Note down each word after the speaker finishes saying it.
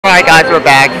Alright guys, we're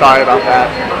back. Sorry about that.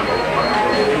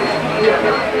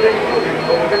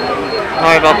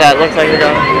 Sorry about that. Looks like you're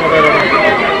going.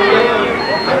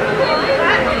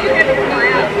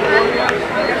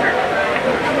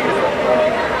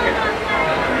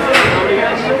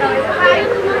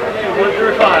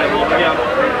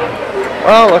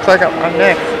 Well, looks like I'm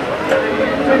next.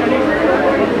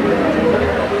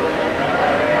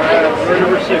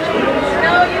 Number 6, please.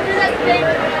 No, you do that thing.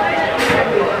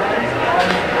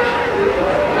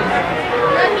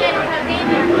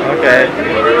 Okay.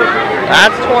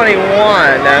 That's 21.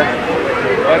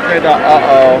 Okay,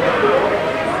 uh-oh.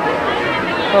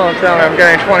 Oh, tell me I'm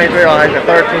getting 23 on like the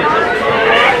 13th.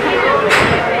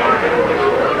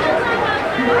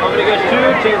 How many guys?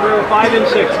 2, take row 5 and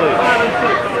 6, please.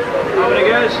 How many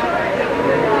guys? 8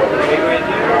 right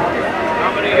there.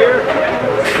 How many here?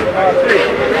 3.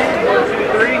 1,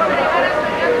 2, 3.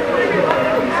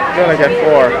 Gonna get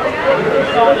 4.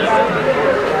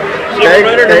 Stay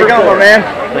going, my man.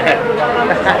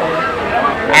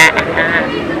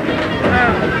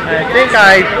 I think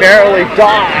I barely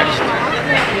dodged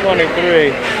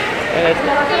 23. And it's,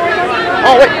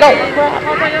 oh wait, no!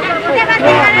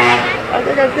 I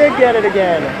think I did get it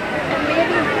again.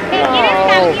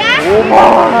 Oh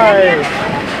my!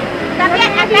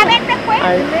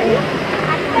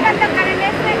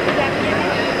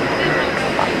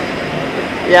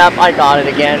 Yep, I got it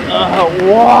again.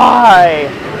 Why?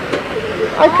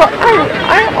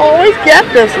 I always get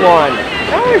this one.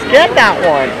 I always get that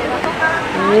one.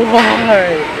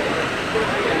 Why?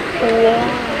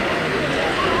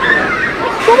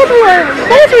 Someone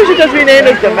should just be named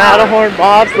as the Matterhorn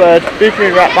Bobsleds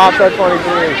featuring Bobsled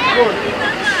 23.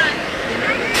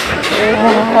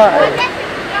 Why?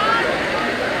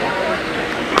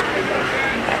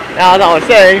 Now that was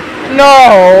saying,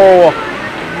 no!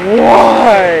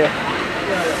 Why?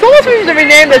 Someone should be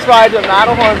named this ride the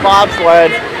Matterhorn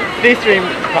Bobsleds featuring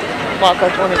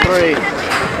Bobsled 23.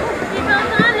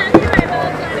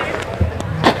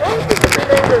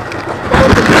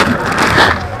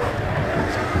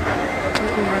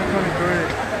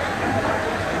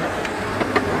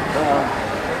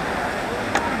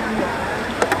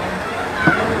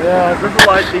 Yeah, this is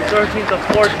like the 13th or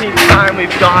 14th time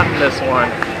we've gotten this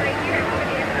one.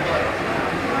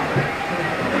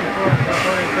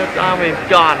 25th time we've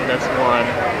gotten this one.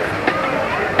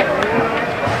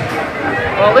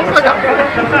 Well, at least I got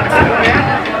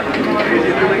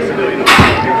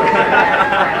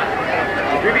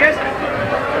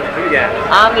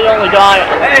I'm the only guy.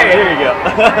 Hey, here you go.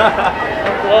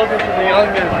 I'm closest to the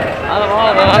youngest. I don't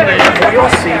know. For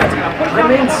your safety,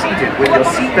 remain seated with your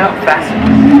seatbelt fastened.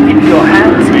 Keep your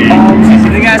hands, arms,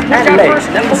 and legs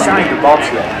inside the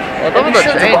bobsled. Well, that was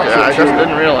a change. I just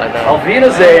didn't realize that. Auf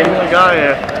Wiedersehen. The guy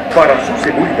here. Para su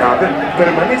seguridad,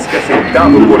 permanezca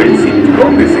sentado por el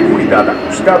cinturón de seguridad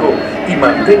ajustado y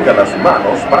mantenga las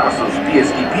manos, brazos,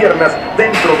 pies y piernas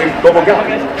dentro del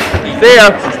tobogán. Y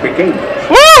sus pequeños.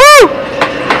 Woohoo!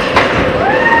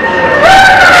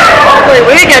 Hopefully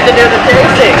we get to do the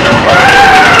tasting.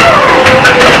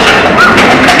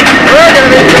 We're gonna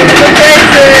be doing the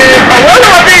tasting. Oh, we're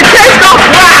gonna be tasting off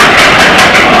black.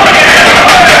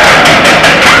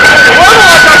 We're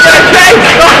gonna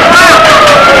taste off black.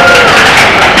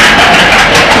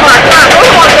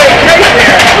 Come on, we're gonna take a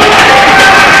taste here.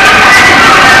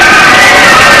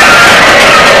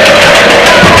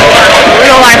 We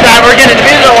don't like that. We're getting,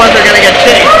 these are the ones that are gonna get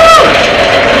shitty.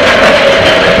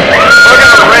 We're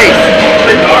gonna race.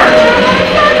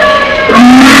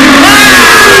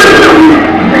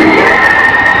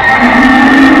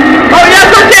 Oh yes,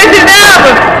 we're chasing them!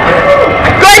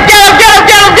 Quick, get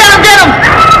him!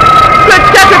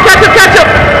 Quick, catch him!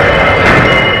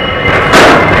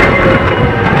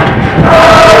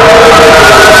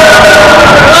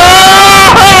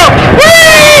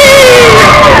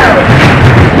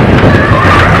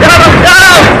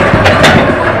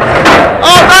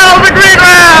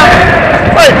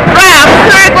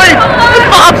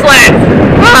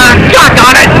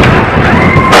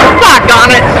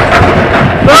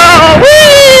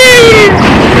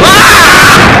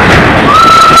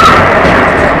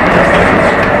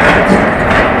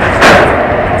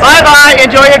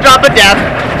 Enjoy your drop of death.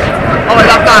 Oh wait,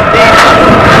 that's not the...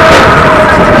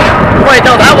 Wait,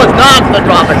 no, that was not the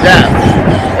drop of death.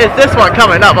 It's this one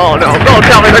coming up. Oh no, don't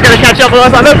tell me they're gonna catch up with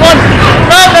us on this one.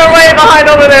 No, they're way behind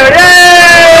over there.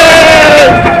 Yay!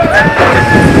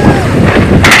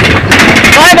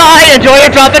 Bye-bye, enjoy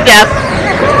your drop of death.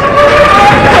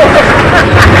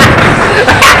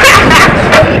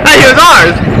 Hey, it was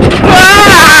ours.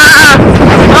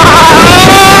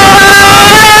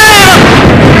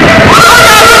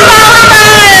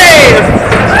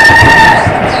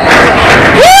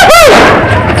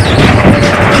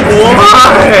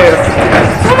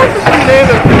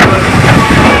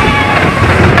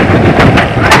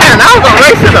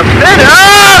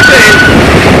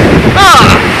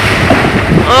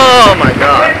 Oh my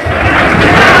god.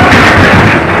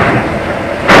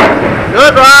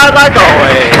 Good ride like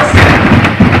always.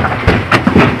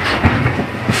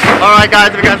 Alright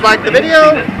guys, if you guys liked the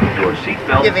video,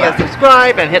 give me a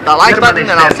subscribe and hit the like button,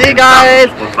 and I'll see you guys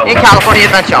in California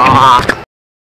Adventure.